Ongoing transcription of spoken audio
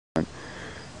And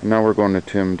now we're going to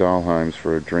Tim Dalheim's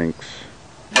for drinks.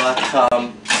 But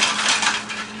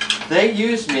they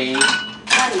use me a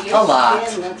lot.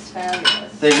 Skin looks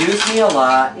fabulous. They use me a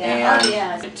lot, Yeah.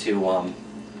 and to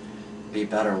be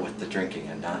better with the drinking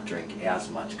and not drink as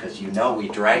much, because you know we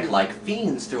drank like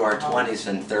fiends through our 20s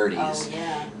and 30s. Oh,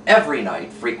 yeah. Every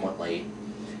night, frequently.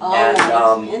 Oh,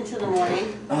 And, into the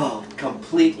morning. Oh,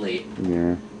 completely.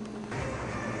 Yeah.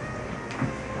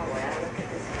 Oh, wow, look at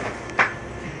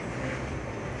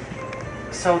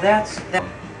this. So that's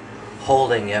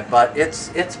holding it, but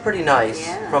it's pretty nice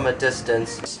from a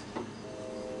distance.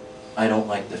 I don't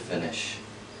like the finish,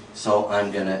 so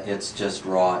I'm gonna. It's just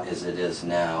raw as it is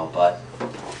now, but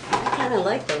I kind of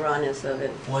like the rawness of it.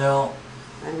 well.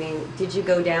 I mean, did you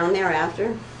go down there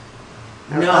after?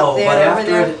 Or No, up there, but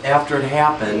over after it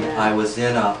happened, Yeah. I was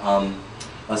in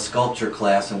a sculpture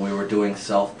class and we were doing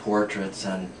self-portraits,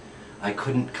 and I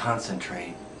couldn't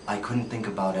concentrate. I couldn't think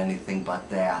about anything but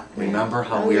that. Remember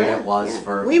how weird it was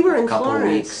for we were in a couple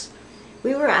Florence. weeks?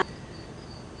 We were out.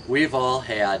 We've all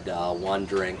had one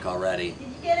drink already. Did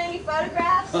you get any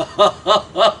photographs?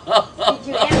 Did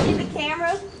you empty the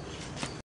camera?